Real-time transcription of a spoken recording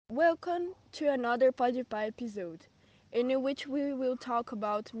Welcome to another Podpah episode, in which we will talk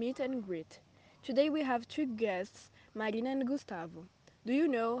about meet and greet. Today we have two guests, Marina and Gustavo. Do you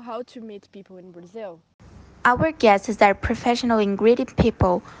know how to meet people in Brazil? Our guests are professional in greeting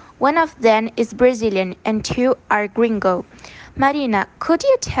people. One of them is Brazilian and two are gringo. Marina, could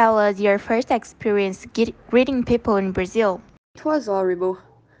you tell us your first experience greeting people in Brazil? It was horrible.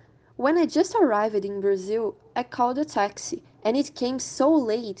 When I just arrived in Brazil, I called a taxi and it came so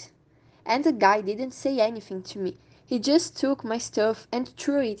late. And the guy didn't say anything to me. He just took my stuff and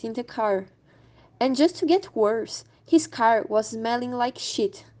threw it in the car. And just to get worse, his car was smelling like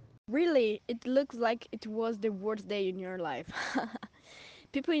shit. Really, it looks like it was the worst day in your life.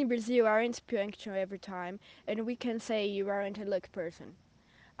 People in Brazil aren't punctual every time, and we can say you aren't a lucky person.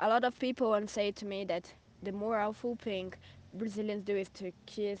 A lot of people once say to me that the more awful thing Brazilians do is to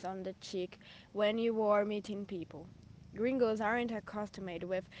kiss on the cheek when you are meeting people. Gringos aren't accustomed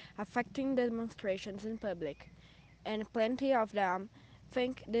with affecting demonstrations in public, and plenty of them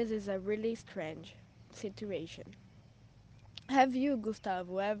think this is a really strange situation. Have you,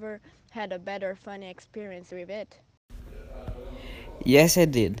 Gustavo, ever had a bad or funny experience with it? Yes, I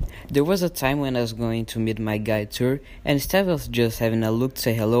did. There was a time when I was going to meet my guide tour, and instead of just having a look to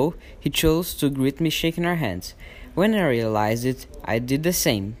say hello, he chose to greet me shaking our hands. When I realized it, I did the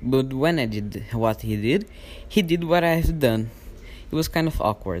same, but when I did what he did what I have done. It was kind of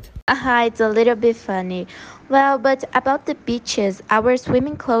awkward. Aha, it's a little bit funny. Well, but about the beaches, our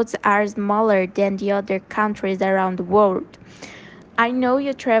swimming clothes are smaller than the other countries around the world. I know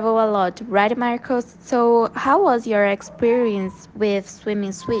you travel a lot, right, Marcos? So, how was your experience with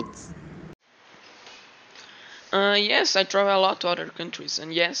swimming suits? Yes, I travel a lot to other countries,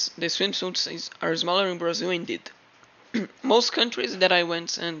 and yes, the swimsuits are smaller in Brazil indeed. Most countries that I went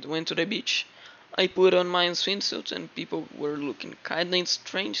to the beach, I put on my swimsuit, and people were looking kinda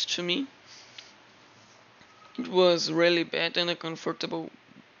strange to me. It was really bad and uncomfortable,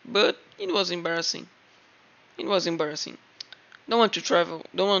 but it was embarrassing. It was embarrassing. Don't want to travel.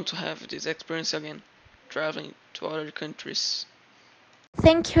 Don't want to have this experience again, traveling to other countries.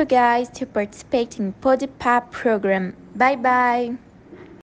 Thank you guys to participate in Podpah program. Bye bye.